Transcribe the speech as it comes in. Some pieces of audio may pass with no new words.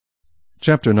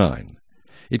Chapter 9.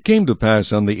 It came to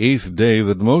pass on the 8th day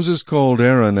that Moses called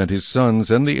Aaron and his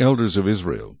sons and the elders of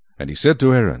Israel. And he said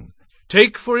to Aaron,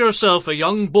 Take for yourself a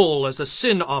young bull as a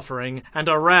sin offering, and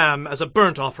a ram as a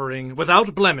burnt offering,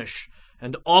 without blemish,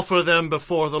 and offer them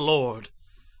before the Lord.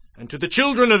 And to the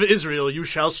children of Israel you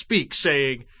shall speak,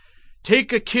 saying,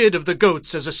 Take a kid of the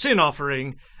goats as a sin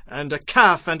offering, and a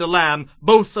calf and a lamb,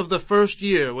 both of the first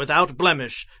year, without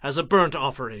blemish, as a burnt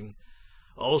offering.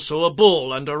 Also a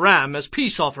bull and a ram as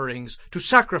peace offerings, to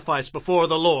sacrifice before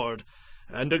the Lord,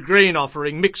 and a grain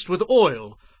offering mixed with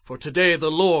oil, for today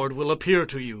the Lord will appear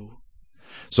to you.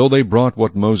 So they brought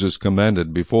what Moses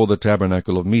commanded before the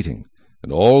tabernacle of meeting,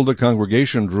 and all the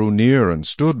congregation drew near and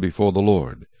stood before the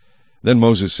Lord. Then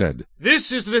Moses said,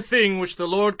 This is the thing which the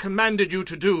Lord commanded you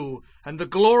to do, and the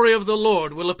glory of the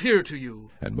Lord will appear to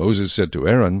you. And Moses said to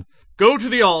Aaron, Go to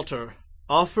the altar,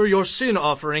 offer your sin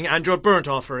offering and your burnt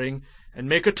offering, and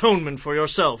make atonement for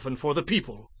yourself and for the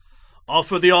people.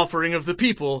 Offer the offering of the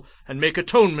people, and make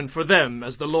atonement for them,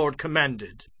 as the Lord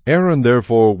commanded. Aaron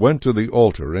therefore went to the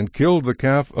altar, and killed the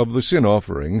calf of the sin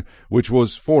offering, which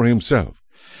was for himself.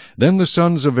 Then the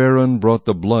sons of Aaron brought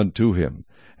the blood to him,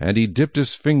 and he dipped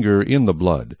his finger in the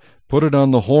blood, put it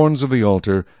on the horns of the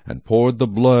altar, and poured the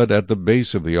blood at the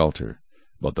base of the altar.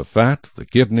 But the fat, the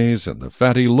kidneys, and the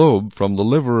fatty lobe from the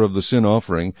liver of the sin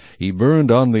offering he burned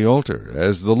on the altar,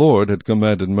 as the Lord had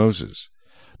commanded Moses.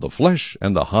 The flesh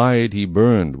and the hide he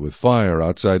burned with fire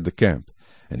outside the camp,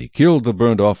 and he killed the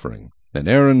burnt offering. And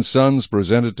Aaron's sons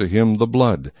presented to him the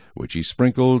blood, which he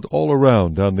sprinkled all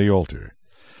around on the altar.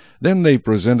 Then they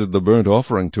presented the burnt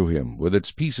offering to him, with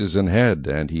its pieces and head,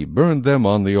 and he burned them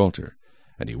on the altar.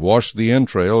 And he washed the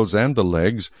entrails and the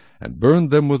legs, and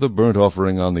burned them with a burnt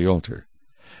offering on the altar.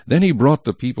 Then he brought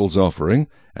the people's offering,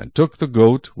 and took the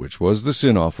goat, which was the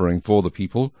sin offering for the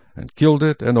people, and killed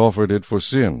it, and offered it for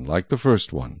sin, like the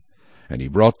first one. And he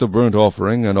brought the burnt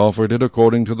offering, and offered it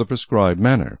according to the prescribed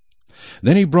manner.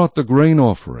 Then he brought the grain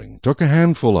offering, took a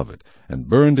handful of it, and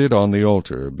burned it on the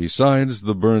altar, besides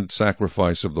the burnt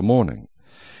sacrifice of the morning.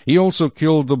 He also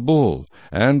killed the bull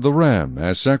and the ram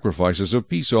as sacrifices of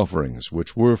peace offerings,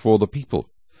 which were for the people.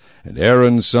 And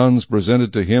Aaron's sons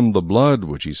presented to him the blood,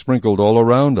 which he sprinkled all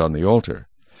around on the altar,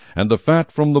 and the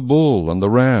fat from the bull and the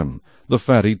ram, the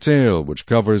fatty tail which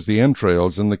covers the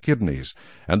entrails and the kidneys,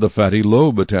 and the fatty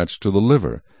lobe attached to the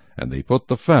liver, and they put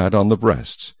the fat on the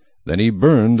breasts. Then he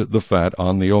burned the fat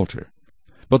on the altar.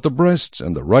 But the breasts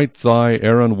and the right thigh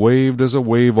Aaron waved as a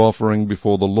wave offering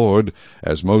before the Lord,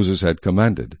 as Moses had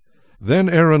commanded. Then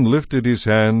Aaron lifted his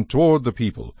hand toward the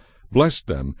people, blessed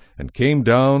them, and came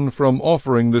down from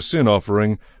offering the sin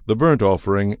offering, the burnt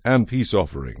offering, and peace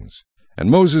offerings.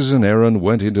 And Moses and Aaron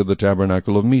went into the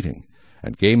tabernacle of meeting,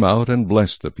 and came out and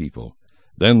blessed the people.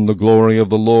 Then the glory of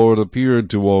the Lord appeared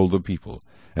to all the people,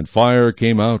 and fire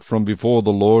came out from before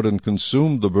the Lord, and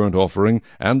consumed the burnt offering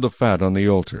and the fat on the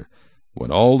altar.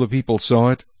 When all the people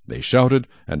saw it, they shouted,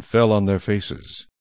 and fell on their faces.